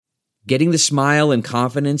Getting the smile and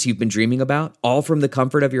confidence you've been dreaming about, all from the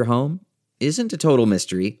comfort of your home, isn't a total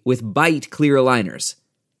mystery with Byte clear aligners.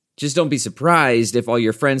 Just don't be surprised if all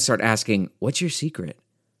your friends start asking, "What's your secret?"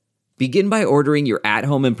 Begin by ordering your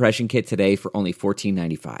at-home impression kit today for only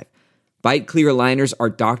 $14.95. Byte clear aligners are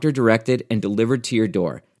doctor-directed and delivered to your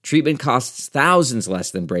door. Treatment costs thousands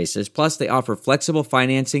less than braces, plus they offer flexible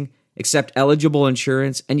financing, accept eligible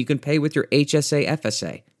insurance, and you can pay with your HSA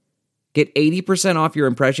FSA. Get 80% off your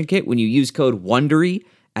impression kit when you use code WONDERY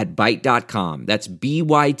at Byte.com. That's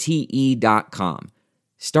BYTE.com.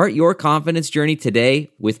 Start your confidence journey today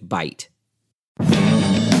with Byte. Go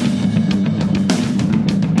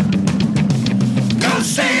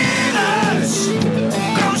Steelers!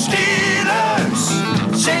 Go Steelers!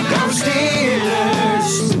 Say go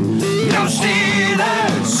Steelers! Go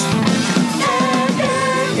Steelers! Yeah,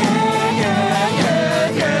 yeah, yeah, yeah, yeah, yeah,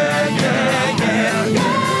 yeah, yeah,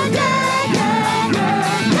 yeah.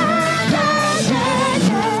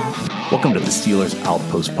 Welcome to the Steelers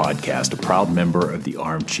Outpost Podcast, a proud member of the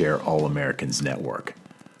Armchair All-Americans Network.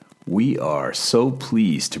 We are so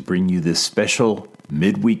pleased to bring you this special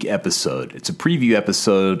midweek episode. It's a preview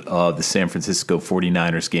episode of the San Francisco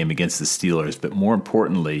 49ers game against the Steelers, but more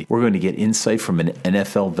importantly, we're going to get insight from an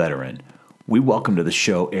NFL veteran. We welcome to the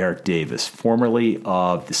show Eric Davis, formerly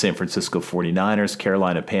of the San Francisco 49ers,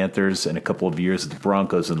 Carolina Panthers, and a couple of years with the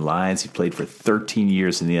Broncos and Lions. He played for 13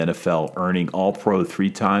 years in the NFL, earning All-Pro 3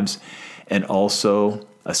 times and also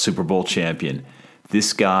a Super Bowl champion.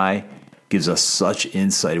 This guy gives us such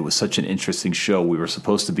insight. It was such an interesting show. We were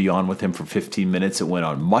supposed to be on with him for 15 minutes. It went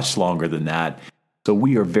on much longer than that. So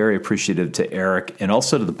we are very appreciative to Eric and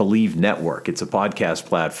also to the Believe Network. It's a podcast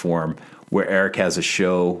platform where Eric has a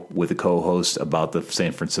show with a co-host about the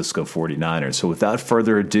San Francisco 49ers. So without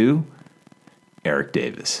further ado, Eric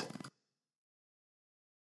Davis.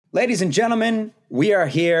 Ladies and gentlemen, we are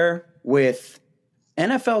here with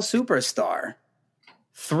NFL superstar,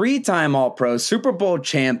 3-time All-Pro, Super Bowl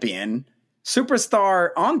champion,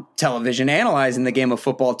 superstar on television, analyzing the game of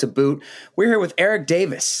football to boot. We're here with Eric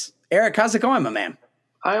Davis. Eric, how's it going, my man?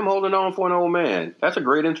 I am holding on for an old man. That's a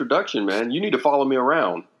great introduction, man. You need to follow me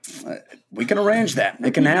around. We can arrange that.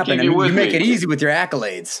 It can happen. I mean, you make it easy with your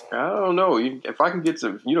accolades. I don't know. If I can get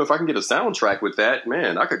some, if I can get a soundtrack with that,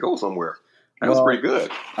 man, I could go somewhere. That was pretty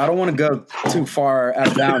good. I don't want to go too far out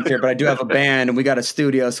of bounds here, but I do have a band and we got a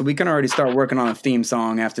studio, so we can already start working on a theme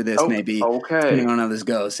song after this, maybe. Okay. Depending on how this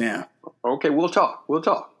goes, yeah. Okay, we'll talk.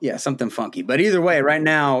 Yeah, something funky. But either way, right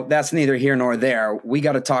now, that's neither here nor there. We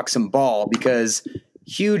got to talk some ball because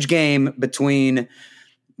huge game between,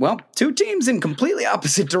 well, two teams in completely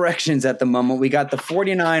opposite directions at the moment. We got the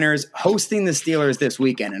 49ers hosting the Steelers this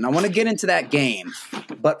weekend, and I want to get into that game.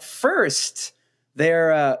 But first,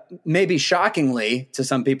 there, maybe shockingly to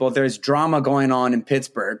some people, there's drama going on in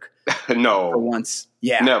Pittsburgh. No. For once.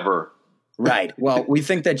 Yeah. Never. Right. Well, we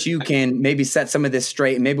think that you can maybe set some of this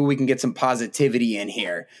straight, and maybe we can get some positivity in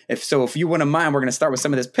here. If you wouldn't mind, we're going to start with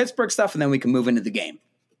some of this Pittsburgh stuff, and then we can move into the game.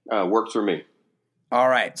 Works for me. All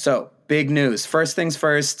right. So, big news. First things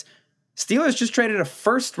first, Steelers just traded a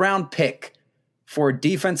first-round pick for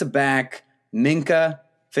defensive back Minkah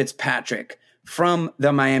Fitzpatrick from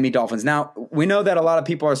the Miami Dolphins. Now, we know that a lot of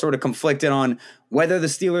people are sort of conflicted on whether the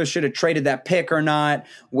Steelers should have traded that pick or not,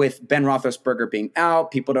 with Ben Roethlisberger being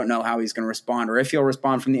out. People don't know how he's going to respond or if he'll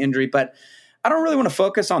respond from the injury. But I don't really want to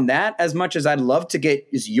focus on that as much as I'd love to get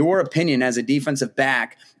your opinion as a defensive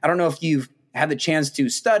back. I don't know if you've had the chance to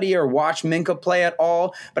study or watch Minkah play at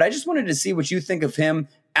all, but I just wanted to see what you think of him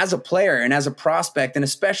as a player and as a prospect, and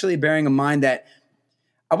especially bearing in mind that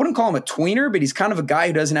I wouldn't call him a tweener, but he's kind of a guy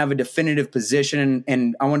who doesn't have a definitive position.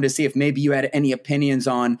 And I wanted to see if maybe you had any opinions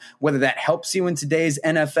on whether that helps you in today's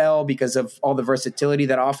NFL because of all the versatility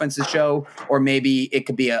that offenses show, or maybe it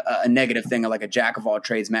could be a negative thing, like a jack of all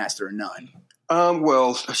trades, master of none.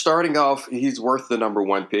 Well, starting off, he's worth the number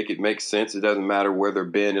one pick. It makes sense. It doesn't matter whether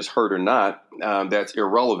Ben is hurt or not. That's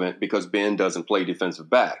irrelevant because Ben doesn't play defensive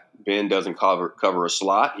back. Ben doesn't cover a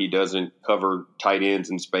slot. He doesn't cover tight ends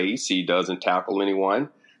in space. He doesn't tackle anyone.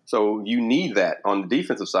 So you need that on the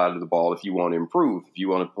defensive side of the ball if you want to improve, if you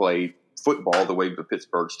want to play football the way the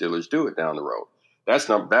Pittsburgh Steelers do it down the road. That's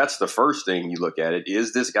the first thing you look at it.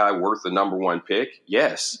 Is this guy worth the number one pick?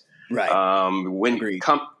 Yes. Right.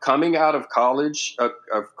 Coming out of college a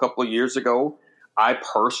couple of years ago, I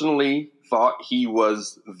personally thought he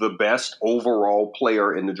was the best overall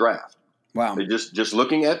player in the draft. Wow. Just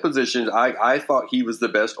looking at positions, I thought he was the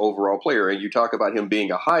best overall player. And you talk about him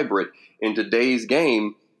being a hybrid in today's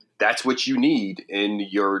game. That's what you need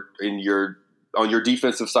on your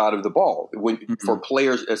defensive side of the ball for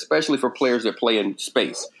players, especially for players that play in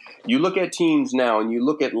space. You look at teams now and you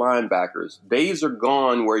look at linebackers. Days are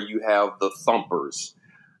gone where you have the thumpers,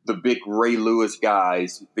 the big Ray Lewis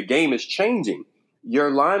guys. The game is changing.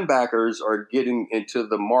 Your linebackers are getting into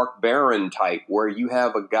the Mark Barron type, where you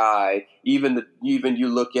have a guy. Even you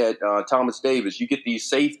look at Thomas Davis. You get these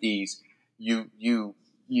safeties. You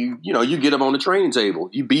get them on the training table.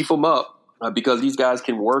 You beef them up because these guys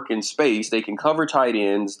can work in space. They can cover tight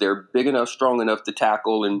ends. They're big enough, strong enough to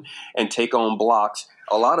tackle and take on blocks.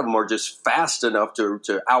 A lot of them are just fast enough to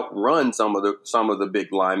outrun some of the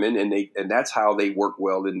big linemen, and that's how they work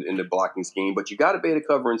well in the blocking scheme. But you got to be able to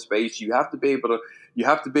cover in space. You have to be able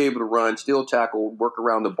to run, still tackle, work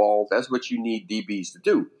around the ball. That's what you need DBs to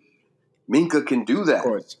do. Minkah can do that. Of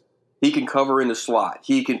course. He can cover in the slot.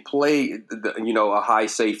 He can play a high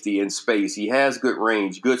safety in space. He has good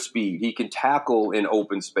range, good speed. He can tackle in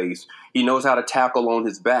open space. He knows how to tackle on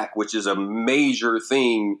his back, which is a major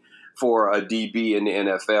thing for a DB in the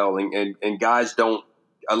NFL, and guys don't.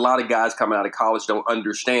 A lot of guys coming out of college don't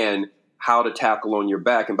understand how to tackle on your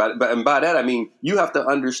back, and by that I mean you have to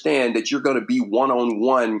understand that you're going to be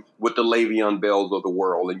one-on-one with the Le'Veon Bells of the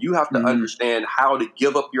world, and you have to understand how to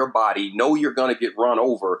give up your body. Know you're going to get run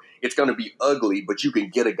over. It's going to be ugly, but you can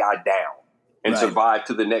get a guy down and survive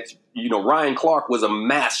to the next. Ryan Clark was a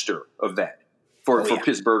master of that. For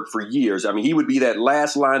Pittsburgh for years. I mean, he would be that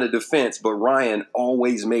last line of defense, but Ryan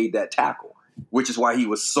always made that tackle, which is why he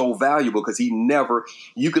was so valuable, because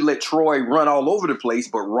you could let Troy run all over the place,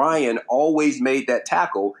 but Ryan always made that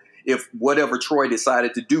tackle if whatever Troy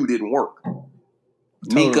decided to do didn't work.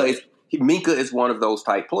 Totally. Minkah is one of those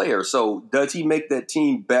type players. So does he make that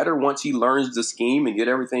team better once he learns the scheme and get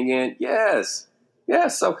everything in? Yes.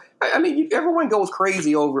 So, I mean, everyone goes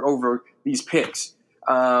crazy over these picks.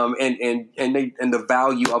 And the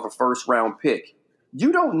value of a first round pick.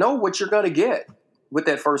 You don't know what you're going to get with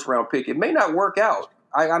that first round pick. It may not work out.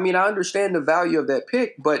 I mean, I understand the value of that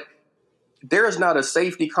pick, but there is not a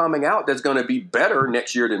safety coming out that's going to be better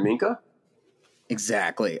next year than Minkah.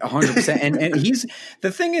 Exactly, 100%. and he's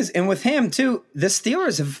the thing is, and with him too, the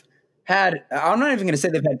Steelers have had. I'm not even going to say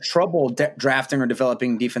they've had trouble drafting or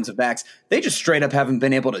developing defensive backs. They just straight up haven't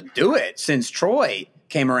been able to do it since Troy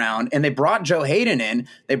came around, and they brought Joe Hayden in.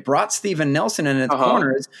 They brought Steven Nelson in at the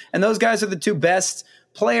corners, and those guys are the two best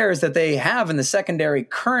players that they have in the secondary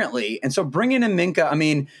currently. And so bringing in Minkah, I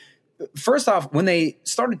mean, first off, when they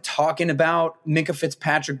started talking about Minkah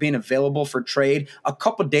Fitzpatrick being available for trade a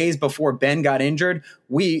couple days before Ben got injured,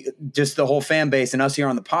 the whole fan base and us here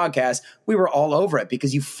on the podcast, we were all over it,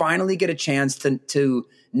 because you finally get a chance to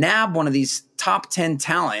nab one of these top 10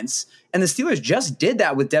 talents. And the Steelers just did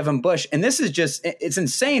that with Devin Bush. And this is it's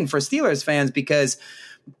insane for Steelers fans, because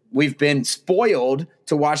we've been spoiled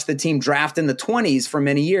to watch the team draft in the 20s for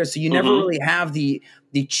many years. So you never really have the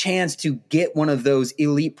chance to get one of those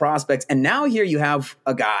elite prospects. And now here you have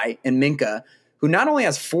a guy in Minkah who not only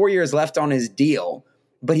has 4 years left on his deal,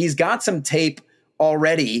 but he's got some tape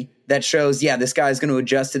already that shows, this guy is going to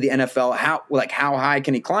adjust to the NFL. How high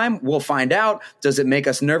can he climb? We'll find out. Does it make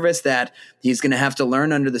us nervous that he's going to have to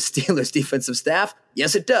learn under the Steelers defensive staff?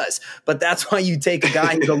 Yes, it does. But that's why you take a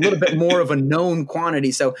guy who's a little bit more of a known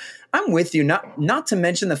quantity. So I'm with you. Not to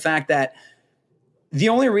mention the fact that the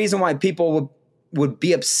only reason why people would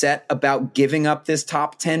be upset about giving up this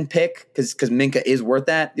top 10 pick, because Minkah is worth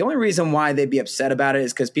that. The only reason why they'd be upset about it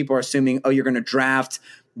is because people are assuming, you're going to draft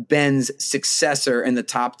Ben's successor in the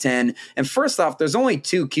top 10. And first off, there's only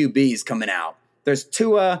two QBs coming out. There's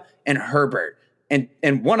Tua and Herbert. And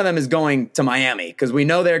one of them is going to Miami, because we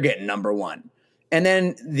know they're getting number one. And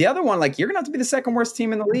then the other one, you're going to have to be the second worst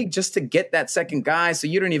team in the league just to get that second guy. So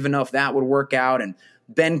you don't even know if that would work out. And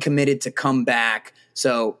Ben committed to come back.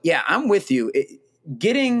 So, I'm with you.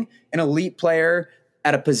 Getting an elite player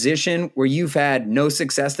at a position where you've had no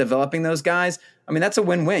success developing those guys, I mean, that's a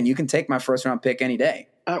win-win. You can take my first-round pick any day.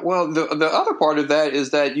 Well, the other part of that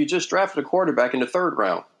is that you just drafted a quarterback in the third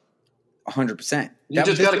round. 100%. You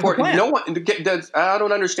just got a quarterback. No one. I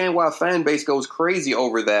don't understand why a fan base goes crazy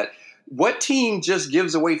over that. What team just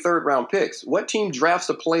gives away third-round picks? What team drafts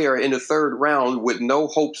a player in the third round with no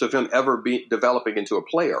hopes of him ever developing into a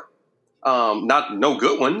player? No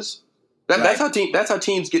good ones. That's how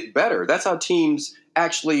teams get better. That's how teams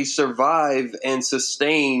actually survive and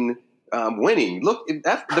sustain winning. Look,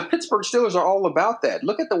 the Pittsburgh Steelers are all about that.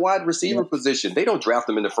 Look at the wide receiver position. They don't draft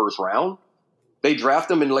them in the first round. They draft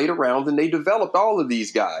them in later rounds, and they developed all of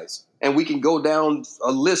these guys. And we can go down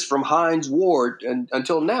a list from Hines Ward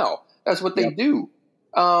until now. That's what they do.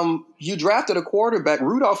 You drafted a quarterback.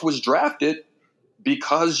 Rudolph was drafted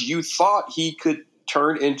because you thought he could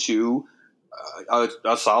turn into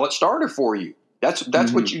a solid starter for you.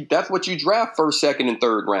 That's what you draft first, second, and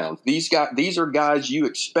third rounds. These are guys you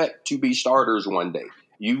expect to be starters one day.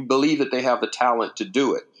 You believe that they have the talent to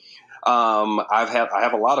do it. I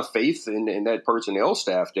have a lot of faith in that personnel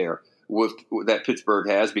staff there that Pittsburgh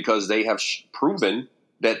has, because they have proven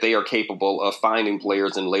that they are capable of finding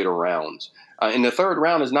players in later rounds. And the third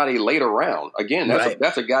round is not a later round. Again,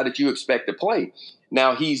 that's a guy that you expect to play.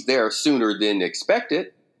 Now, he's there sooner than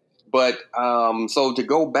expected. But so to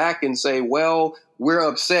go back and say, well, we're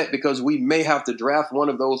upset because we may have to draft one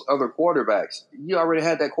of those other quarterbacks. You already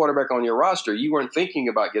had that quarterback on your roster. You weren't thinking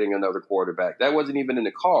about getting another quarterback. That wasn't even in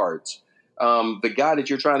the cards. The guy that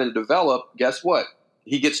you're trying to develop, guess what?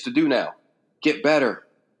 He gets to do now. Get better.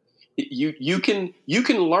 You can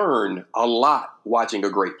learn a lot watching a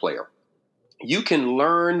great player. You can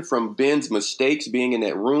learn from Ben's mistakes being in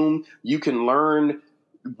that room. You can learn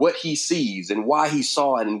what he sees and why he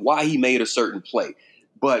saw it and why he made a certain play.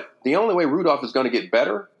 But the only way Rudolph is going to get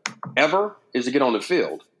better ever is to get on the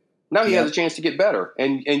field. Now he has a chance to get better,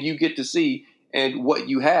 and you get to see and what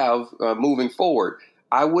you have moving forward.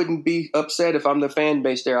 I wouldn't be upset if I'm the fan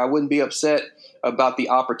base there. I wouldn't be upset about the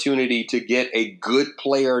opportunity to get a good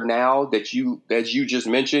player now that you, as you just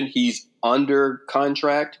mentioned, he's under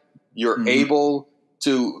contract. You're able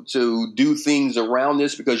to do things around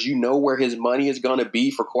this because you know where his money is going to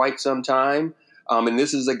be for quite some time. And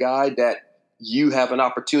this is a guy that you have an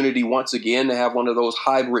opportunity once again to have one of those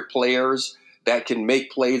hybrid players that can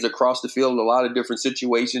make plays across the field in a lot of different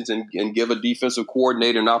situations and give a defensive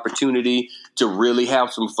coordinator an opportunity to really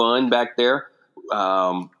have some fun back there.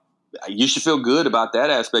 You should feel good about that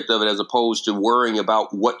aspect of it as opposed to worrying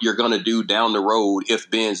about what you're going to do down the road if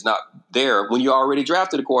Ben's not there when you already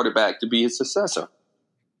drafted a quarterback to be his successor.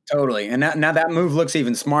 Totally. And now that move looks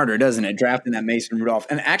even smarter, doesn't it? Drafting that Mason Rudolph.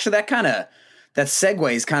 And actually that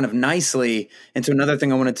segues kind of nicely into another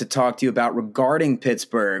thing I wanted to talk to you about regarding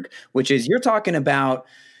Pittsburgh, which is you're talking about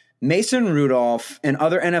Mason Rudolph and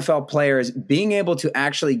other NFL players being able to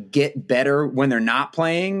actually get better when they're not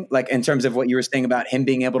playing, like in terms of what you were saying about him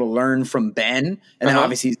being able to learn from Ben. And then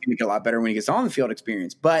obviously he's going to get a lot better when he gets on the field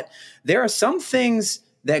experience. But there are some things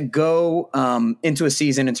that go into a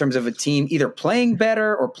season in terms of a team either playing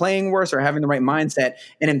better or playing worse or having the right mindset.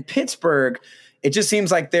 And in Pittsburgh, it just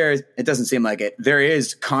seems like it doesn't seem like it. There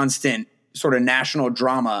is constant sort of national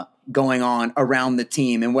drama going on around the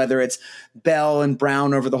team. And whether it's Bell and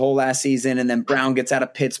Brown over the whole last season, and then Brown gets out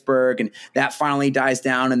of Pittsburgh and that finally dies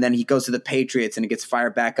down. And then he goes to the Patriots and it gets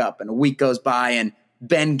fired back up. And a week goes by and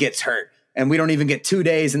Ben gets hurt. And we don't even get 2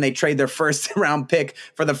 days and they trade their first round pick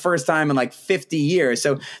for the first time in like 50 years.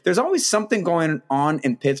 So there's always something going on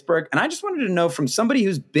in Pittsburgh. And I just wanted to know from somebody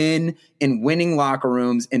who's been in winning locker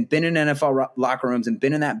rooms and been in NFL locker rooms and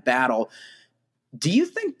been in that battle, do you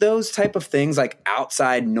think those type of things like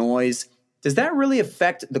outside noise, does that really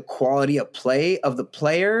affect the quality of play of the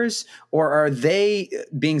players? Or are they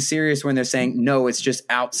being serious when they're saying, no, it's just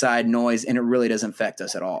outside noise and it really doesn't affect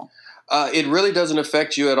us at all? It really doesn't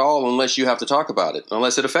affect you at all unless you have to talk about it,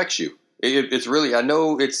 unless it affects you. It's really, I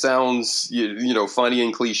know it sounds, funny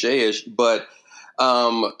and cliche-ish, but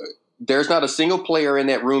there's not a single player in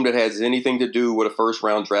that room that has anything to do with a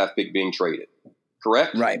first-round draft pick being traded.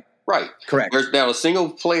 Correct? Right. Correct. There's not a single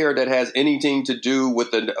player that has anything to do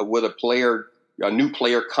with a player, a new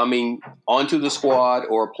player coming onto the squad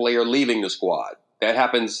or a player leaving the squad. That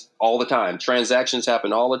happens all the time. Transactions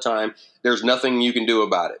happen all the time. There's nothing you can do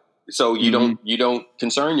about it. So you don't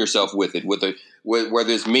concern yourself with it, whether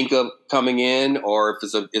it's Minkah coming in or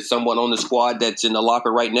if it's someone on the squad that's in the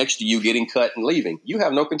locker right next to you getting cut and leaving. You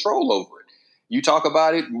have no control over it. You talk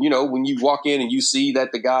about it, when you walk in and you see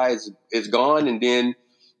that the guy is gone, and then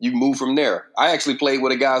you move from there. I actually played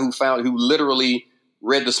with a guy who literally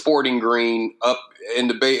read the Sporting Green up in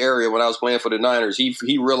the Bay Area when I was playing for the Niners.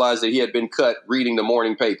 He realized that he had been cut reading the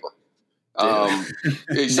morning paper. Now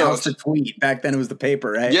it's a tweet. Back then it was the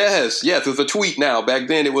paper, right? Yes, it's a tweet now. Back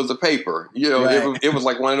then it was a paper. Right. It was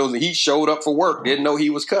like one of those. He showed up for work, didn't know he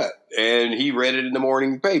was cut, and he read it in the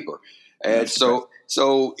morning paper. And so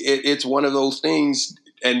it's one of those things.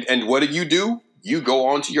 And what do? You go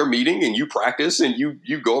on to your meeting and you practice and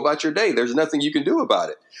you go about your day. There's nothing you can do about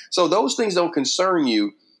it. So those things don't concern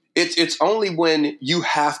you. It's only when you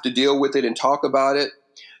have to deal with it and talk about it.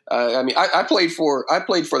 I played for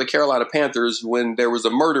the Carolina Panthers when there was a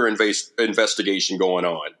murder investigation going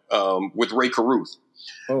on with Ray Caruth.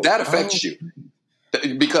 That affects you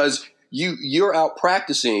because you're out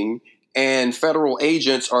practicing and federal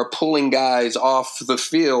agents are pulling guys off the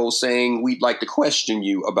field saying, we'd like to question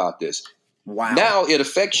you about this. Wow. Now it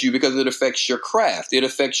affects you because it affects your craft. It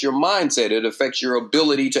affects your mindset. It affects your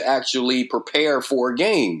ability to actually prepare for a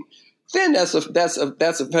game. then that's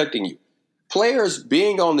affecting you. Players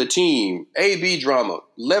being on the team, AB drama,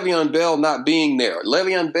 Le'Veon Bell not being there,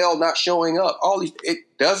 Le'Veon Bell not showing up, all these, it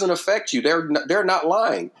doesn't affect you. They're not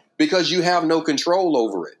lying because you have no control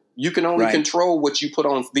over it. You can only control what you put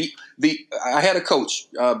on. I had a coach,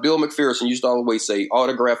 Bill McPherson, used to always say,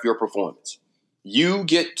 autograph your performance. You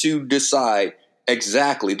get to decide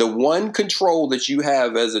exactly. The one control that you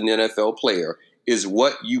have as an NFL player is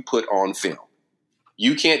what you put on film.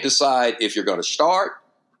 You can't decide if you're going to start,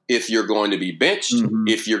 if you're going to be benched,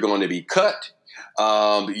 if you're going to be cut.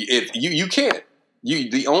 If you can't.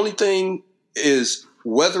 The only thing is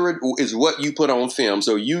whether it is what you put on film.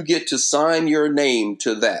 So you get to sign your name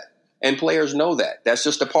to that. And players know that. That's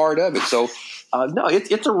just a part of it. So, no,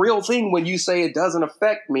 it's a real thing when you say it doesn't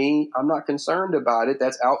affect me. I'm not concerned about it.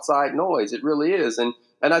 That's outside noise. It really is. And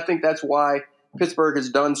I think that's why Pittsburgh has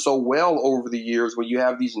done so well over the years when you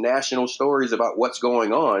have these national stories about what's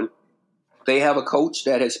going on. They have a coach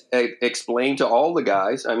that has explained to all the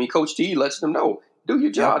guys. I mean, Coach T lets them know, do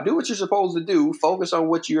your job, do what you're supposed to do, focus on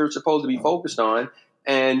what you're supposed to be focused on,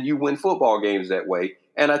 and you win football games that way.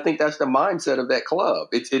 And I think that's the mindset of that club.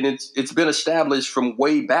 It's been established from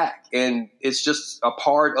way back, and it's just a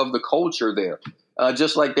part of the culture there.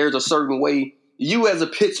 Just like there's a certain way, you as a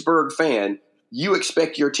Pittsburgh fan, you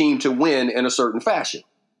expect your team to win in a certain fashion.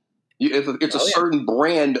 It's a certain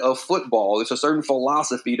brand of football. It's a certain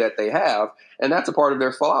philosophy that they have, and that's a part of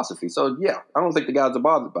their philosophy. So, yeah, I don't think the guys are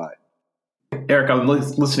bothered by it. Eric, I'm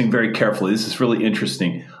listening very carefully. This is really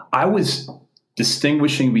interesting. I was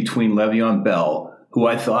distinguishing between Le'Veon Bell, who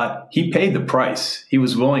I thought he paid the price. He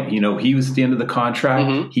was willing, he was at the end of the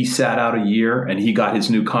contract. He sat out a year and he got his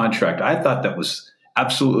new contract. I thought that was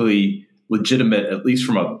absolutely legitimate, at least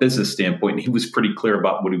from a business standpoint. And he was pretty clear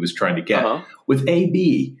about what he was trying to get. With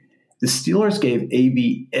AB, the Steelers gave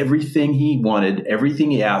AB everything he wanted,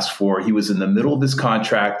 everything he asked for. He was in the middle of his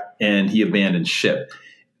contract and he abandoned ship.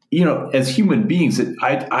 As human beings,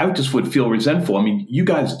 I just would feel resentful. I mean, you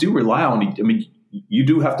guys do rely on, you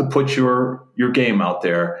do have to put your game out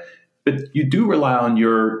there, but you do rely on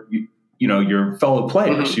your fellow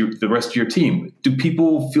players, the rest of your team. Do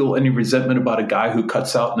people feel any resentment about a guy who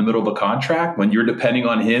cuts out in the middle of a contract when you're depending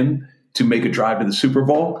on him to make a drive to the Super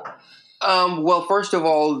Bowl? Well, first of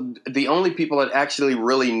all, the only people that actually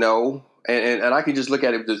really know, and I can just look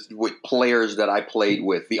at it just with players that I played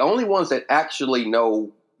with, the only ones that actually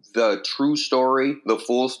know the true story, the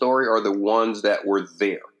full story, are the ones that were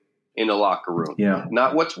there in the locker room. Yeah.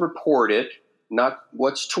 Not what's reported, not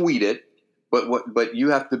what's tweeted, but you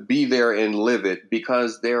have to be there and live it,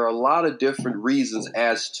 because there are a lot of different reasons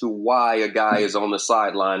as to why a guy is on the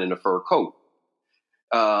sideline in a fur coat.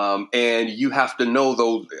 And you have to know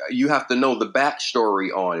the backstory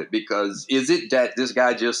on it, because is it that this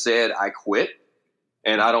guy just said, I quit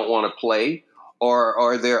and I don't want to play? Or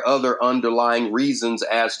are there other underlying reasons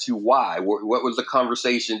as to why? What was the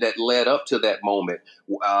conversation that led up to that moment?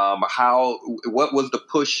 What was the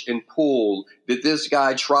push and pull? Did this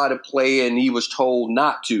guy try to play and he was told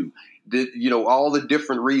not to? All the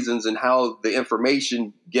different reasons and how the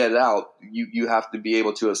information get out, you have to be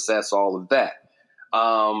able to assess all of that.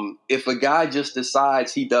 If a guy just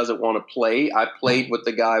decides he doesn't want to play, I played with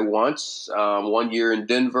the guy once, 1 year in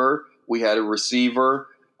Denver. We had a receiver.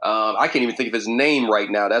 I can't even think of his name right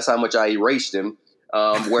now. That's how much I erased him.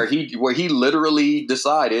 Where he literally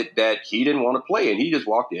decided that he didn't want to play, and he just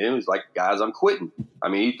walked in and was like, "Guys, I'm quitting." I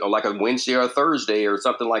mean, like a Wednesday or a Thursday or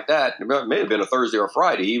something like that. It may have been a Thursday or a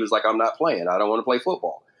Friday. He was like, "I'm not playing. I don't want to play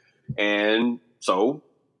football." And so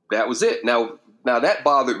that was it. Now that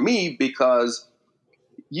bothered me because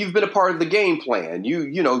you've been a part of the game plan.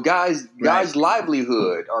 Guys'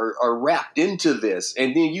 livelihood are wrapped into this.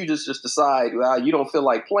 And then you just decide, well, you don't feel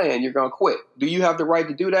like playing, you're going to quit. Do you have the right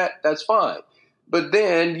to do that? That's fine. But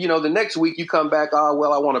then, the next week you come back, I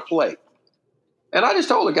want to play. And I just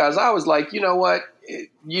told the guys, I was like, you know what?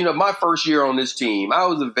 My first year on this team, I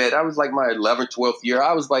was a vet. I was like my 11th, 12th year.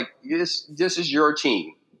 I was like, this is your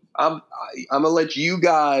team. I'm going to let you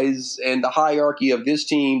guys and the hierarchy of this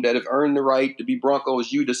team that have earned the right to be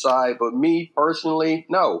Broncos, you decide. But me personally,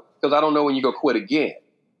 no, because I don't know when you're going to quit again.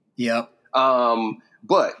 Yep.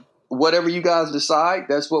 But whatever you guys decide,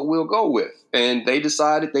 that's what we'll go with. And they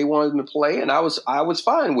decided they wanted to play, and I was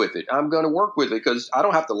fine with it. I'm going to work with it because I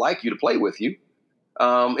don't have to like you to play with you.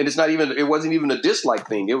 And it wasn't even a dislike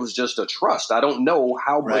thing. It was just a trust. I don't know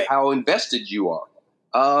how invested you are.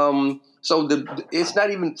 So it's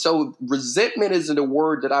not even so. Resentment isn't a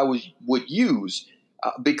word that I would use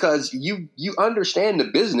because you understand the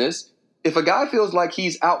business. If a guy feels like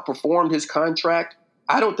he's outperformed his contract,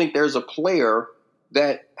 I don't think there's a player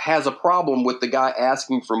that has a problem with the guy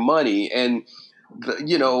asking for money. And,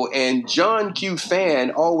 and John Q.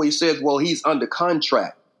 Fan always says, well, he's under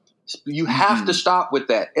contract. You have to stop with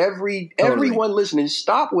that. Everyone listening,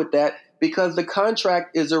 stop with that, because the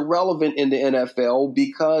contract is irrelevant in the NFL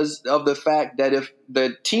because of the fact that if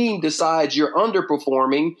the team decides you're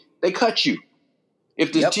underperforming, they cut you.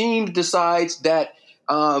 If the team decides that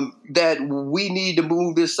that we need to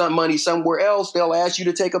move this money somewhere else, they'll ask you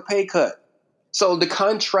to take a pay cut. So the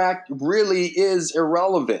contract really is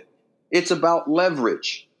irrelevant. It's about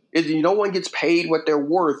leverage. No one gets paid what they're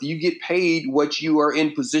worth. You get paid what you are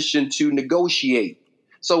in position to negotiate.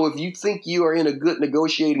 So if you think you are in a good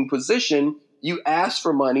negotiating position, you ask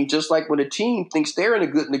for money. Just like when a team thinks they're in a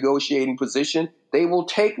good negotiating position, they will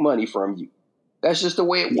take money from you. That's just the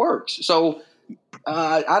way it works. So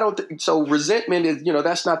I don't. So resentment is,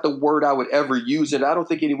 that's not the word I would ever use. And I don't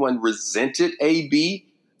think anyone resented AB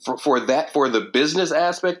for the business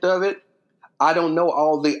aspect of it. I don't know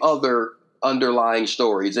all the other underlying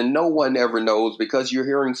stories, and no one ever knows because you're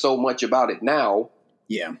hearing so much about it now.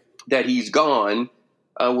 Yeah, that he's gone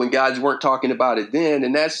when guys weren't talking about it then,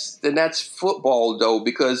 and that's football though,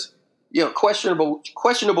 because questionable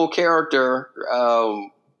character.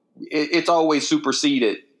 It's always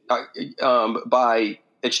superseded by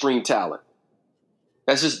extreme talent.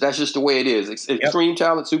 That's just the way it is. Extreme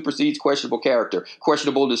talent supersedes questionable character,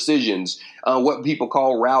 questionable decisions, what people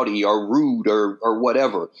call rowdy or rude or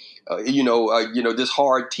whatever. This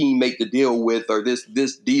hard teammate to deal with, or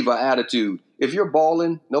this diva attitude. If you're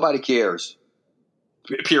balling, nobody cares.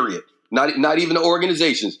 Period. Not even the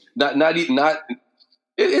organizations. It's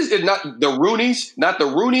not the Rooneys, not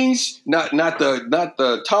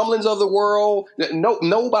the Tomlins of the world. No,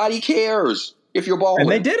 nobody cares if you're balling.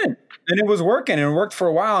 And they didn't. And it was working, and it worked for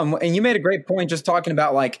a while. And you made a great point just talking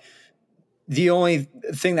about, like, the only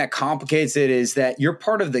thing that complicates it is that you're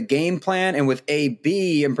part of the game plan. And with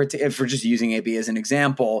AB, if we're just using AB as an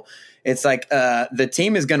example, it's like the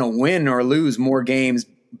team is going to win or lose more games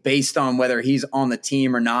based on whether he's on the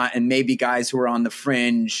team or not. And maybe guys who are on the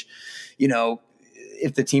fringe,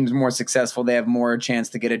 if the team's more successful, they have more chance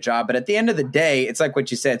to get a job. But at the end of the day, it's like what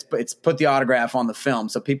you said, it's put the autograph on the film.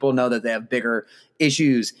 So people know that they have bigger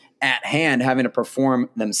issues at hand, having to perform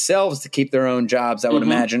themselves to keep their own jobs, I would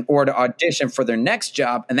imagine, or to audition for their next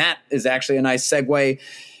job. And that is actually a nice segue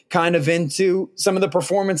kind of into some of the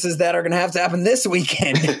performances that are going to have to happen this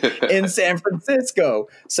weekend in San Francisco.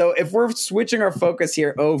 So if we're switching our focus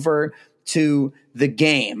here over to the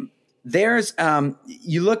game, there's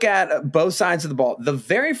you look at both sides of the ball. The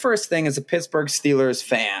very first thing as a Pittsburgh Steelers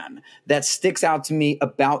fan that sticks out to me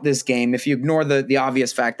about this game, if you ignore the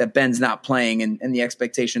obvious fact that Ben's not playing and the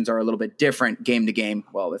expectations are a little bit different game to game.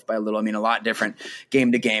 Well, if by a little I mean a lot different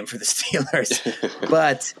game to game for the Steelers.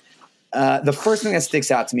 But the first thing that sticks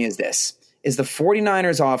out to me is the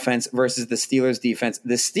 49ers offense versus the Steelers defense.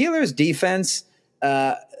 The Steelers defense,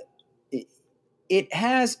 it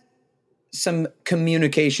has some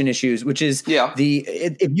communication issues, which is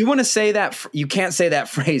if you want to say that, you can't say that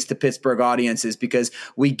phrase to Pittsburgh audiences because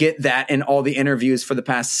we get that in all the interviews for the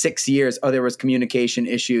past 6 years. Oh, there was communication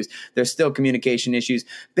issues. There's still communication issues.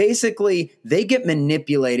 Basically, they get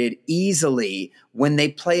manipulated easily when they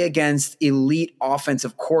play against elite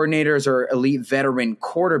offensive coordinators or elite veteran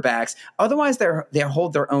quarterbacks. Otherwise, they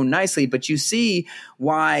hold their own nicely. But you see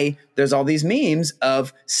why there's all these memes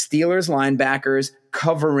of Steelers linebackers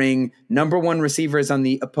covering number one receivers on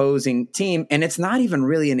the opposing team. And it's not even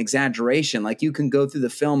really an exaggeration. Like, you can go through the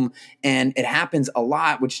film and it happens a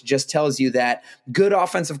lot, which just tells you that good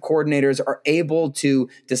offensive coordinators are able to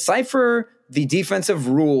decipher the defensive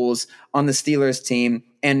rules on the Steelers team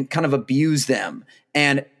and kind of abuse them.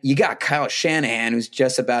 And you got Kyle Shanahan, who's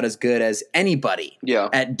just about as good as anybody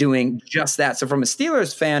at doing just that. So from a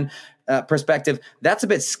Steelers fan perspective, that's a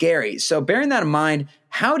bit scary. So bearing that in mind,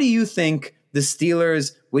 how do you think the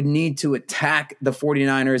Steelers would need to attack the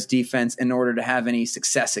 49ers defense in order to have any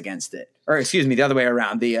success against it? Or excuse me, the other way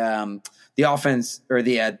around. The offense or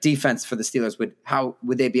the defense for the Steelers, how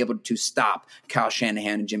would they be able to stop Kyle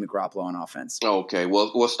Shanahan and Jimmy Garoppolo on offense? Okay,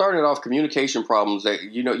 well, starting off, communication problems that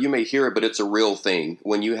you may hear it, but it's a real thing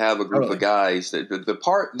when you have a group of guys.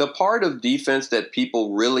 The part of defense that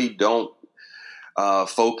people really don't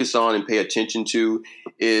focus on and pay attention to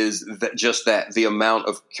is the amount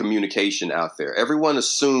of communication out there. Everyone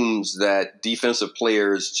assumes that defensive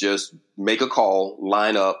players just make a call,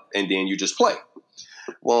 line up, and then you just play.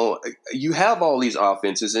 Well, you have all these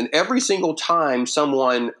offenses, and every single time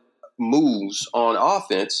someone moves on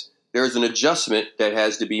offense, there's an adjustment that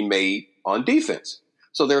has to be made on defense.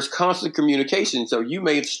 So there's constant communication. So you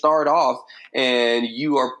may start off and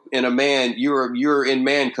you're in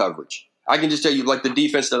man coverage. I can just tell you, like the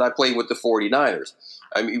defense that I played with the 49ers.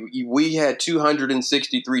 I mean, we had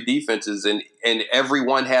 263 defenses, and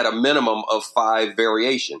everyone had a minimum of 5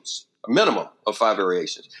 variations. A minimum of 5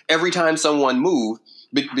 variations. Every time someone moved,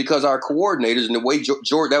 because our coordinators and the way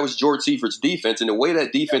that was George Seifert's defense, and the way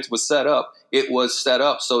that defense was set up, it was set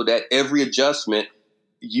up so that every adjustment,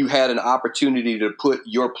 you had an opportunity to put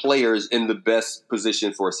your players in the best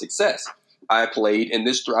position for success. I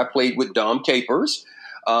played with Dom Capers,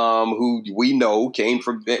 who we know came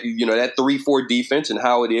from that 3-4 defense, and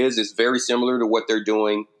how it is very similar to what they're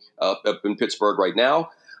doing up in Pittsburgh right now.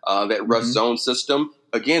 That rush zone system.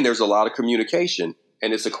 Again, there's a lot of communication,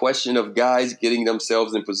 and it's a question of guys getting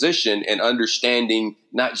themselves in position and understanding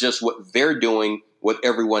not just what they're doing, what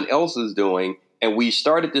everyone else is doing. And we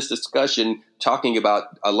started this discussion talking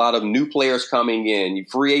about a lot of new players coming in,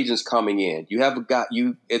 free agents coming in.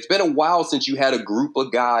 It's been a while since you had a group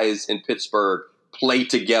of guys in Pittsburgh play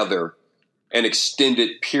together an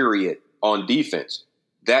extended period on defense.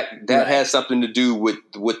 That right. has something to do with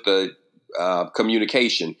the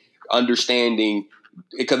communication, understanding,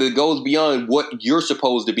 because it goes beyond what you're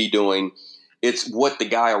supposed to be doing. It's what the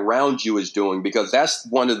guy around you is doing, because that's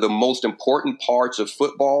one of the most important parts of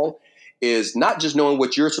football, is not just knowing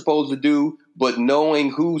what you're supposed to do, but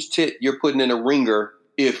knowing whose tit you're putting in a ringer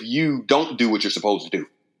if you don't do what you're supposed to do.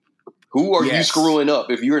 Who are you screwing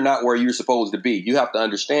up if you're not where you're supposed to be? You have to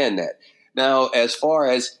understand that. Now, as far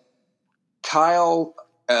as Kyle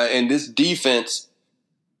and this defense,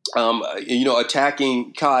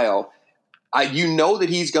 attacking Kyle, that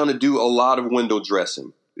he's going to do a lot of window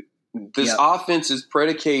dressing. This offense is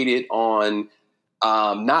predicated on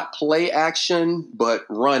not play action, but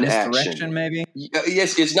run action. Maybe.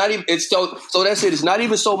 Yes, it's not even. It's so that's it. It's not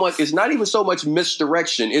even so much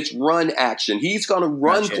misdirection. It's run action. He's going to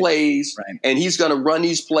run plays, right. And he's going to run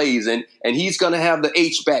these plays, and he's going to have the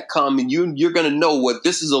H-back come, and you're going to know what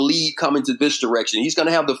this is a lead coming to this direction. He's going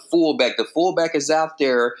to have the fullback. The fullback is out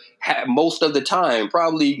there most of the time,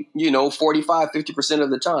 probably 45-50%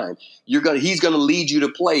 of the time. He's going to lead you to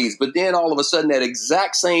plays, but then all of a sudden that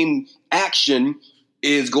exact same action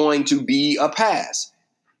is going to be a pass.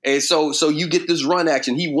 And so you get this run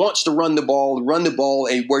action. He wants to run the ball,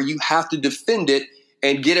 and where you have to defend it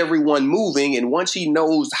and get everyone moving. And once he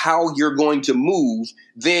knows how you're going to move,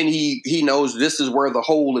 then he knows this is where the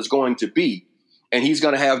hole is going to be. And he's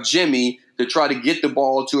going to have Jimmy to try to get the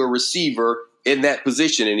ball to a receiver in that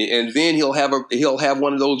position. And then he'll have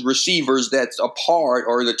one of those receivers that's a part,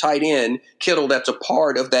 or the tight end, Kittle, that's a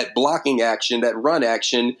part of that blocking action, that run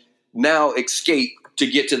action, now escape to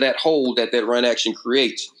get to that hole that run action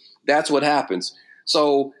creates. That's what happens.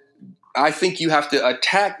 So I think you have to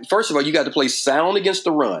attack. First of all, you got to play sound against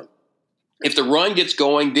the run. If the run gets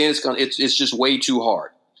going, then it's just way too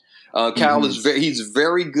hard. Kyle he's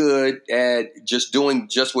very good at just doing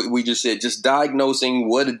just what we just said, just diagnosing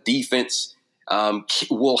what a defense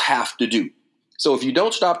will have to do. So if you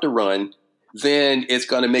don't stop the run, then it's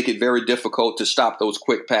going to make it very difficult to stop those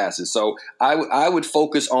quick passes. So I would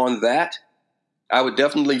focus on that. I would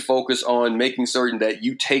definitely focus on making certain that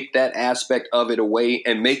you take that aspect of it away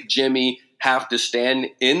and make Jimmy have to stand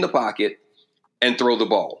in the pocket and throw the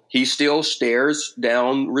ball. He still stares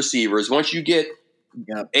down receivers. Once you get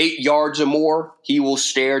 8 yards or more, he will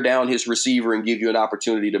stare down his receiver and give you an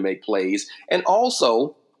opportunity to make plays. And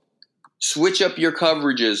also switch up your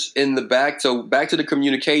coverages in the back. So back to the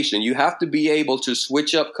communication. You have to be able to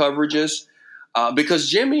switch up coverages. Because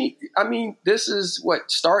Jimmy, this is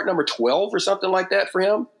start number 12 or something like that for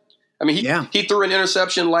him. He threw an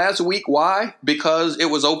interception last week. Why? Because it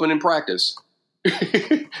was open in practice.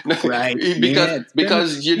 Right.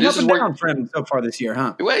 Because this is down for him so far this year,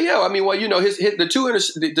 huh? Well, yeah. He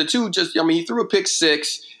threw a pick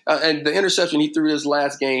six, and the interception he threw this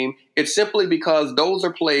last game. It's simply because those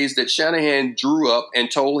are plays that Shanahan drew up and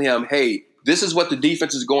told him, hey, this is what the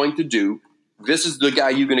defense is going to do. This is the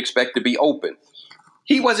guy you can expect to be open.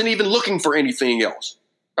 He wasn't even looking for anything else.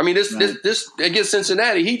 This against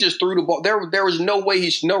Cincinnati, he just threw the ball. There was no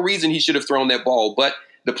reason he should have thrown that ball. But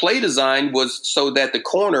the play design was so that the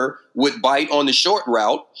corner would bite on the short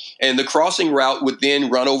route, and the crossing route would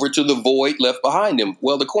then run over to the void left behind him.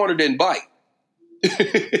 Well, the corner didn't bite,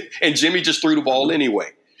 and Jimmy just threw the ball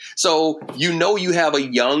anyway. So you have a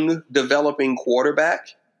young developing quarterback.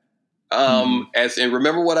 And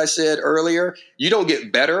remember what I said earlier, you don't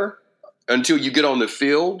get better until you get on the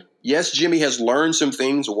field. Yes, Jimmy has learned some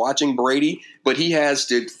things watching Brady, but he has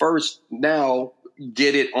to first now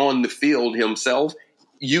get it on the field himself.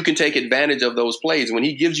 you can take advantage of those plays. When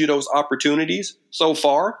he gives you those opportunities so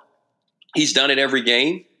far, he's done it every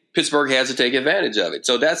game. Pittsburgh has to take advantage of it.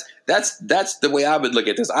 So that's the way I would look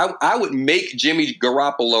at this. I would make Jimmy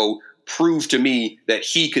Garoppolo prove to me that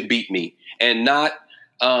he could beat me, and not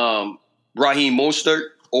Raheem Mostert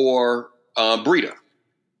or Breida.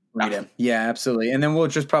 Yeah, absolutely. And then we'll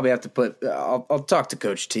just probably have to put I'll talk to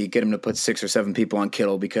Coach T, get him to put 6 or 7 people on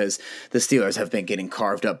Kittle, because the Steelers have been getting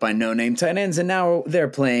carved up by no-name tight ends, and now they're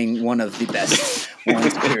playing one of the best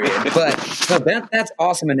ones, period. But no, that's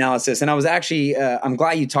awesome analysis. And I was actually I'm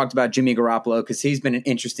glad you talked about Jimmy Garoppolo, because he's been an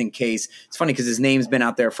interesting case. It's funny because his name's been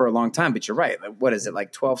out there for a long time, but you're right. What is it,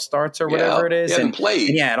 like 12 starts or whatever it is? And played.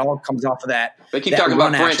 And yeah, it all comes off of that. They keep talking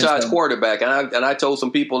about franchise quarterback, and I told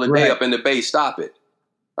some people today up in the Bay, stop it.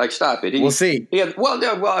 Like, stop it. We'll see. Yeah,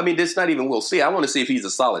 well, I mean, it's not even we'll see. I want to see if he's a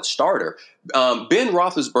solid starter. Ben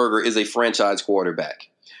Roethlisberger is a franchise quarterback.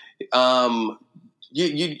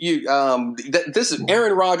 This is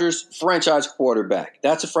Aaron Rodgers, franchise quarterback.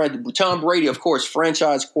 That's Tom Brady, of course,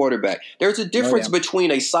 franchise quarterback. There's a difference between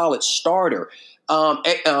a solid starter.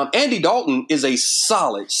 Andy Dalton is a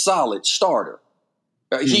solid starter.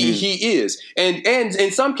 He is. And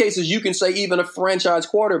in some cases, you can say even a franchise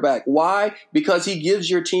quarterback. Why? Because he gives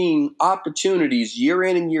your team opportunities year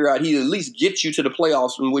in and year out. He at least gets you to the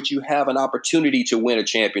playoffs in which you have an opportunity to win a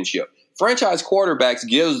championship. Franchise quarterbacks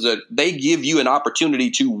give you an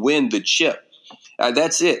opportunity to win the chip.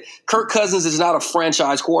 That's it. Kirk Cousins is not a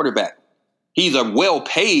franchise quarterback. He's a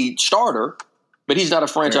well-paid starter, but he's not a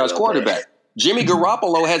franchise quarterback. Jimmy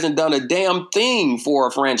Garoppolo hasn't done a damn thing for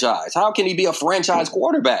a franchise. How can he be a franchise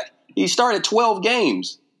quarterback? He started 12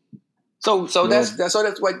 games. So that's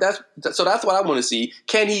what I want to see.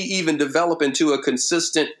 Can he even develop into a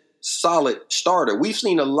consistent, solid starter? We've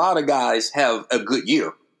seen a lot of guys have a good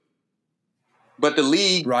year, but the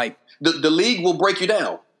league, the league will break you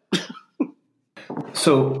down.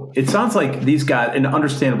 So it sounds like these guys, and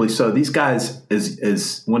understandably so, these guys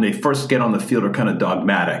is when they first get on the field are kind of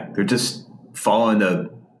dogmatic. They're just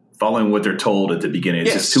following what they're told at the beginning.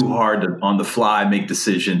 It's just too hard to, on the fly, make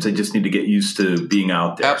decisions. They just need to get used to being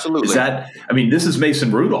out there. Absolutely. This is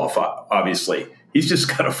Mason Rudolph, obviously. He's just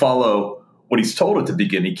got to follow what he's told at the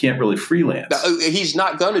beginning. He can't really freelance. He's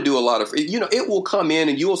not going to do a lot of, it will come in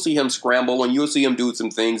and you'll see him scramble and you'll see him do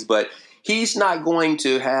some things, but he's not going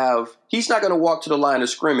to walk to the line of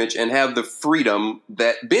scrimmage and have the freedom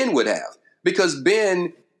that Ben would have, because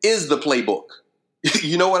Ben is the playbook.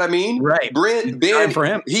 You know what I mean? Right. Ben, for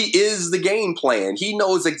him. He is the game plan. He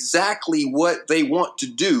knows exactly what they want to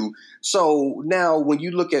do. So now when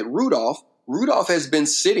you look at Rudolph has been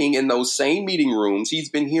sitting in those same meeting rooms. He's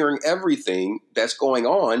been hearing everything that's going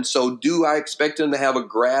on. So do I expect him to have a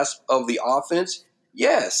grasp of the offense?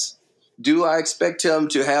 Yes. Do I expect him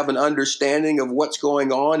to have an understanding of what's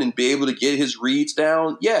going on and be able to get his reads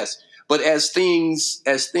down? Yes. But as things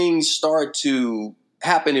start to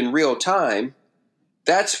happen in real time,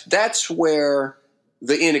 that's where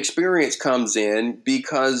the inexperience comes in,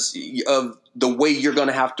 because of the way you're going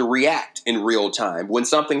to have to react in real time. When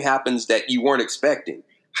something happens that you weren't expecting,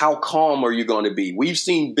 how calm are you going to be? We've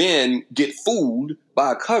seen Ben get fooled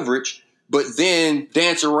by coverage, but then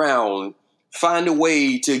dance around, find a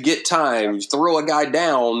way to get time, throw a guy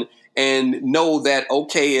down, and know that,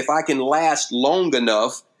 okay, if I can last long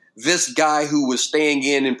enough, this guy who was staying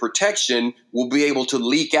in protection will be able to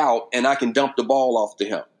leak out and I can dump the ball off to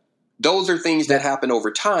him. Those are things that happen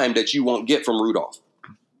over time that you won't get from Rudolph.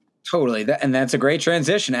 Totally. And that's a great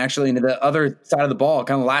transition, actually, into the other side of the ball.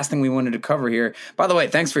 Kind of the last thing we wanted to cover here. By the way,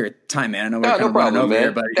 thanks for your time, man. I know we're kind of running over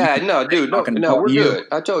here, but we're good.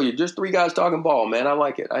 I told you, just 3 guys talking ball, man. I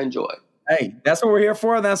like it. I enjoy it. Hey, that's what we're here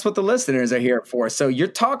for. That's what the listeners are here for. So you're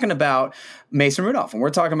talking about Mason Rudolph, and we're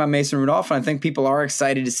talking about Mason Rudolph, and I think people are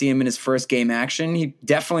excited to see him in his first game action. He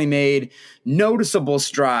definitely made noticeable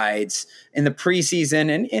strides in the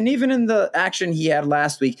preseason, and even in the action he had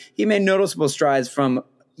last week. He made noticeable strides from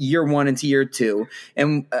year 1 into year 2,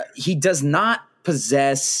 and he does not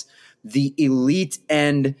possess the elite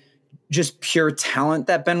and just pure talent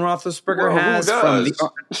that Ben Roethlisberger has. From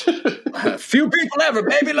the few people ever,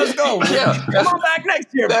 baby. Let's go. Yeah, come on back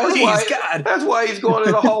next year, please. God, that's why he's going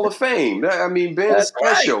to the Hall of Fame. I mean, Ben's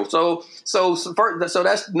special. Right. So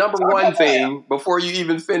that's number one thing. Before you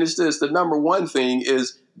even finish this, the number one thing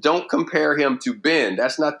is don't compare him to Ben.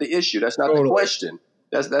 That's not the issue. That's not the question.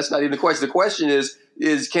 That's not even the question. The question is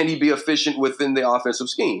is can he be efficient within the offensive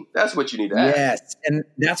scheme? That's what you need to ask. Yes, and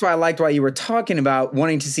that's why I liked what you were talking about,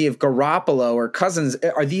 wanting to see if Garoppolo or Cousins,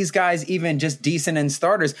 are these guys even just decent in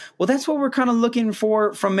starters? Well, that's what we're kind of looking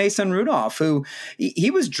for from Mason Rudolph, who he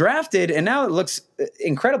was drafted, and now it looks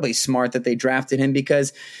incredibly smart that they drafted him,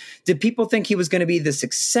 because did people think he was going to be the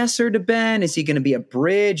successor to Ben? Is he going to be a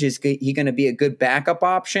bridge? Is he going to be a good backup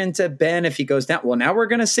option to Ben if he goes down? Well, now we're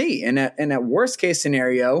going to see. And at worst case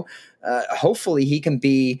scenario, hopefully he can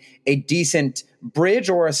be a decent bridge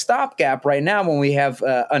or a stopgap right now when we have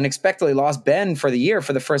unexpectedly lost Ben for the year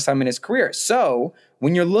for the first time in his career. So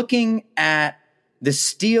when you're looking at the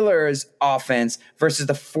Steelers offense versus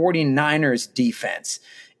the 49ers defense,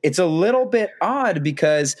 it's a little bit odd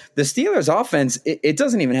because the Steelers offense, it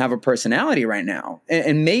doesn't even have a personality right now.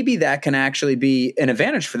 And maybe that can actually be an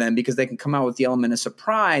advantage for them because they can come out with the element of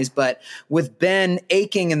surprise. But with Ben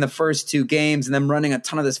aching in the first two games and them running a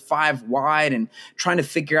ton of this 5 wide and trying to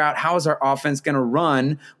figure out how is our offense going to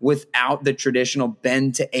run without the traditional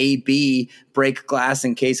Ben to AB break glass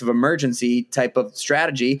in case of emergency type of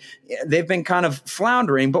strategy, they've been kind of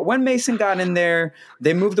floundering. But when Mason got in there,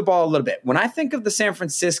 they moved the ball a little bit. When I think of the San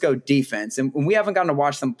Francisco defense, and we haven't gotten to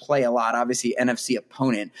watch them play a lot, obviously NFC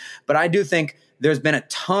opponent, but I do think there's been a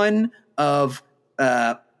ton of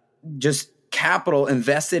just capital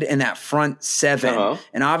invested in that front seven. Uh-huh.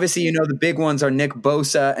 And obviously, the big ones are Nick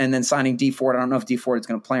Bosa and then signing Dee Ford. I don't know if Dee Ford is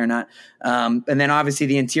going to play or not. And then obviously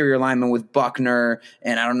the interior lineman with Buckner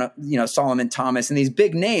and I don't know, Solomon Thomas and these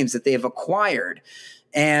big names that they have acquired.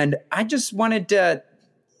 And I just wanted to,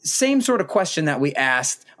 same sort of question that we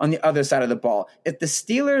asked on the other side of the ball. If the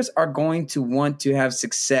Steelers are going to want to have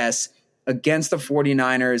success against the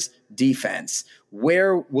 49ers defense,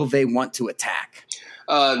 where will they want to attack?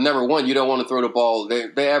 Number one, you don't want to throw the ball.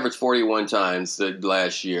 They averaged 41 times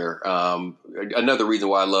last year. Another reason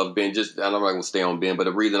why I love Ben, I'm not going to stay on Ben, but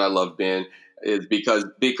the reason I love Ben is because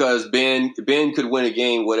Ben could win a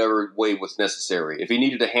game whatever way was necessary. If he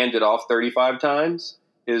needed to hand it off 35 times,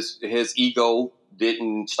 his ego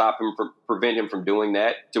didn't stop him prevent him from doing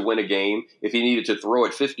that to win a game. If he needed to throw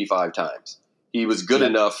it 55 times, he was good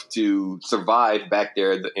enough to survive back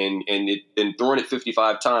there. And throwing it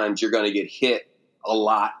 55 times, you're going to get hit a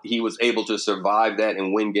lot. He was able to survive that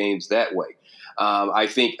and win games that way. I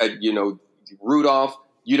think, Rudolph,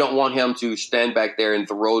 you don't want him to stand back there and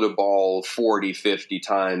throw the ball 40, 50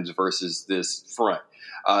 times versus this front.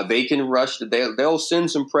 They can rush. They'll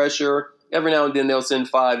send some pressure. Every now and then they'll send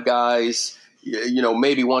 5 guys,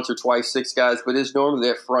 maybe once or twice 6 guys, but it's normally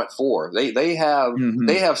their front 4. They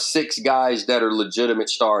have 6 guys that are legitimate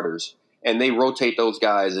starters, and they rotate those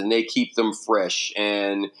guys and they keep them fresh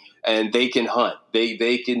and they can hunt.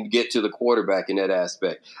 They can get to the quarterback in that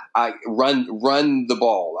aspect. I run the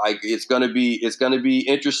ball. It's gonna be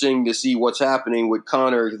interesting to see what's happening with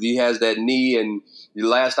Connor. He has that knee, and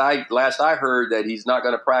last I heard that he's not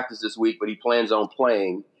going to practice this week, but he plans on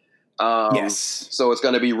playing. Yes. So it's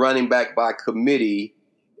going to be running back by committee.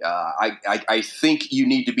 I think you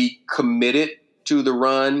need to be committed to the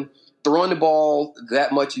run. Throwing the ball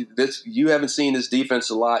that much, you haven't seen this defense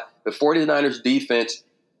a lot. The 49ers defense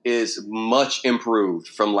is much improved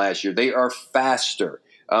from last year. They are faster.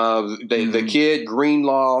 The kid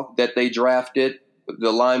Greenlaw that they drafted,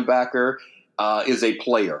 the linebacker, is a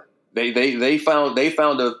player. They found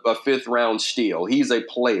a 5th round steal. He's a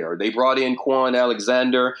player. They brought in Quan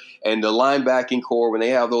Alexander and the linebacking core. When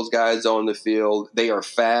they have those guys on the field, they are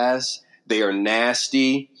fast. They are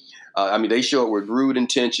nasty. They show it with rude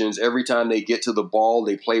intentions. Every time they get to the ball,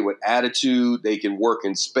 they play with attitude. They can work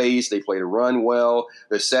in space. They play to run well.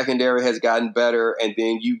 The secondary has gotten better. And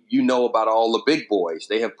then you know about all the big boys.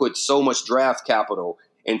 They have put so much draft capital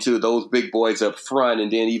into those big boys up front, and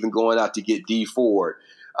then even going out to get Dee Ford.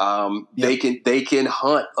 They can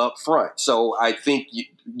hunt up front. So I think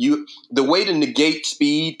the way to negate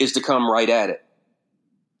speed is to come right at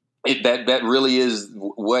it. That really is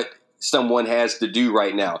what someone has to do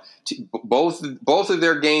right now. Both of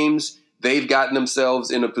their games, they've gotten themselves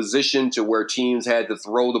in a position to where teams had to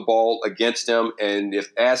throw the ball against them. And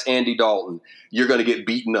ask Andy Dalton, you're going to get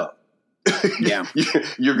beaten up. Yeah,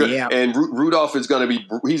 you're going. Yeah. And Rudolph he's going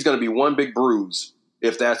to be one big bruise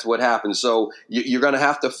if that's what happens. So you're going to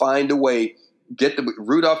have to find a way.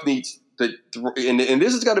 Rudolph needs to, and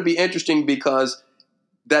this is going to be interesting because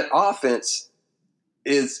that offense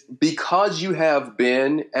is, because you have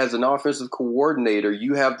been as an offensive coordinator,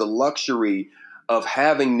 you have the luxury of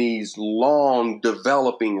having these long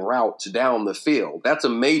developing routes down the field. That's a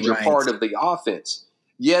major part of the offense.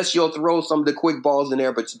 Yes, you'll throw some of the quick balls in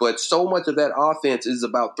there, but so much of that offense is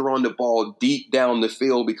about throwing the ball deep down the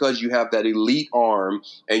field because you have that elite arm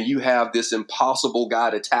and you have this impossible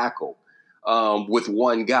guy to tackle with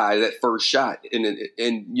one guy, that first shot in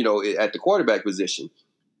you know, at the quarterback position.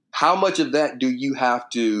 How much of that do you have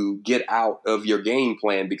to get out of your game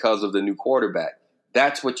plan because of the new quarterback?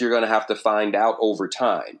 That's what you're going to have to find out over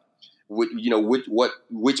time.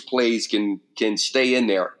 Which plays can stay in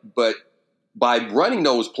there, but by running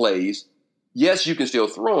those plays, yes, you can still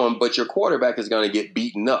throw them, but your quarterback is going to get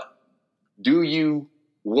beaten up. Do you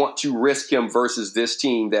want to risk him versus this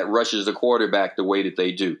team that rushes the quarterback the way that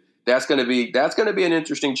they do? That's going to be an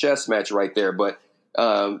interesting chess match right there. But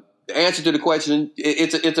the answer to the question,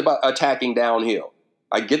 it's about attacking downhill.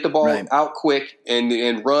 I get the ball out quick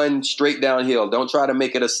and run straight downhill. Don't try to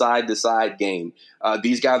make it a side-to-side game.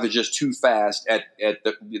 These guys are just too fast.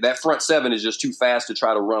 That front seven is just too fast to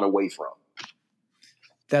try to run away from.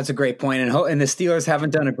 That's a great point. And the Steelers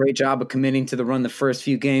haven't done a great job of committing to the run the first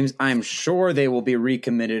few games. I'm sure they will be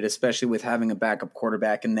recommitted, especially with having a backup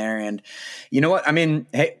quarterback in there. And you know what? I mean,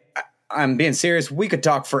 hey, I'm being serious. We could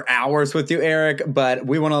talk for hours with you, Eric, but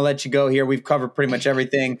we want to let you go here. We've covered pretty much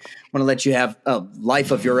everything. Want to let you have a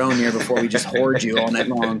life of your own here before we just hoard you all night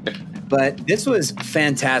long. But this was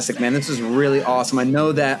fantastic, man. This was really awesome. I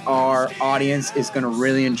know that our audience is going to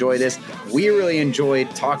really enjoy this. We really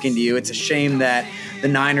enjoyed talking to you. It's a shame that the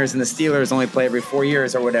Niners and the Steelers only play every 4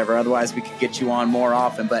 years or whatever. Otherwise, we could get you on more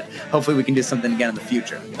often. But hopefully we can do something again in the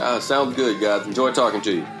future. Sounds good, guys. Enjoy talking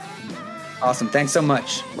to you. Awesome. Thanks so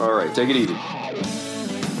much. All right. Take it easy.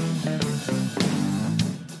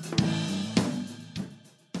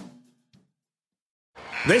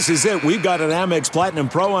 This is it. We've got an Amex Platinum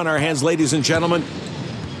Pro on our hands, ladies and gentlemen.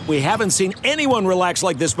 We haven't seen anyone relax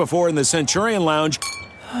like this before in the Centurion Lounge.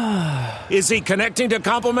 Is he connecting to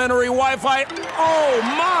complimentary Wi-Fi? Oh,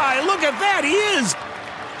 my. Look at that. He is.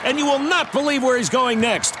 And you will not believe where he's going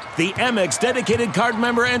next. The Amex dedicated card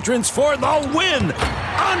member entrance for the win.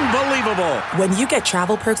 Unbelievable. When you get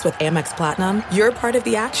travel perks with Amex Platinum, you're part of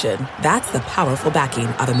the action. That's the powerful backing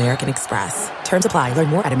of American Express. Terms apply. Learn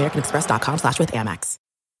more at americanexpress.com/withAmex.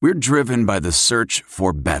 We're driven by the search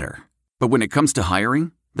for better. But when it comes to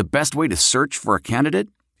hiring, the best way to search for a candidate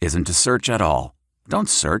isn't to search at all. Don't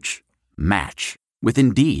search. Match. With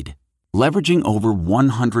Indeed. Leveraging over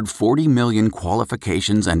 140 million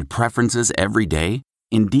qualifications and preferences every day,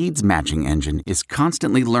 Indeed's matching engine is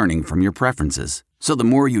constantly learning from your preferences. So the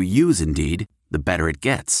more you use Indeed, the better it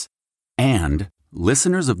gets. And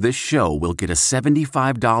listeners of this show will get a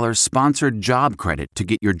 $75 sponsored job credit to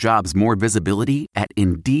get your jobs more visibility at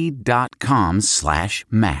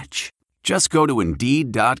Indeed.com/match. Just go to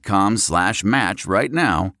Indeed.com/match right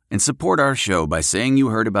now and support our show by saying you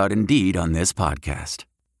heard about Indeed on this podcast.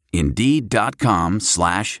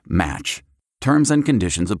 Indeed.com/match. Terms and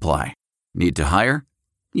conditions apply. Need to hire?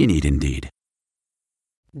 You need Indeed.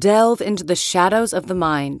 Delve into the shadows of the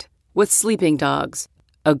mind with Sleeping Dogs,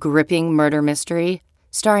 a gripping murder mystery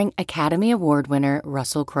starring Academy Award winner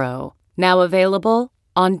Russell Crowe. Now available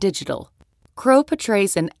on digital. Crowe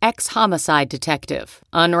portrays an ex-homicide detective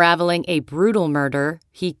unraveling a brutal murder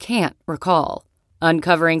he can't recall.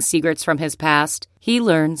 Uncovering secrets from his past, he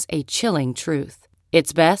learns a chilling truth.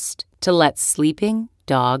 It's best to let sleeping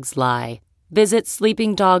dogs lie. Visit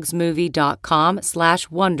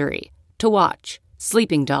sleepingdogsmovie.com/Wondery to watch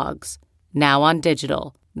Sleeping Dogs, now on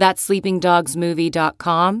digital. That's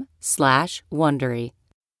sleepingdogsmovie.com/Wondery.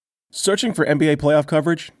 Searching for NBA playoff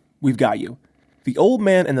coverage? We've got you. The Old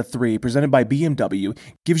Man and the Three, presented by BMW,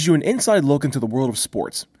 gives you an inside look into the world of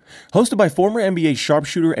sports. Hosted by former NBA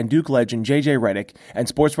sharpshooter and Duke legend J.J. Redick and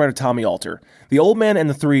sports writer Tommy Alter, The Old Man and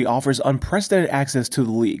the Three offers unprecedented access to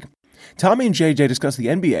the league. Tommy and JJ discuss the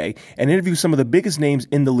NBA and interview some of the biggest names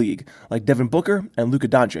in the league, like Devin Booker and Luka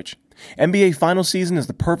Doncic. NBA final season is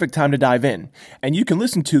the perfect time to dive in, and you can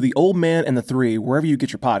listen to The Old Man and the Three wherever you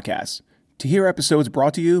get your podcasts. To hear episodes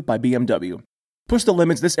brought to you by BMW. Push the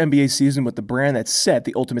limits this NBA season with the brand that set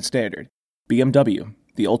the ultimate standard. BMW,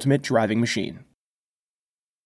 the ultimate driving machine.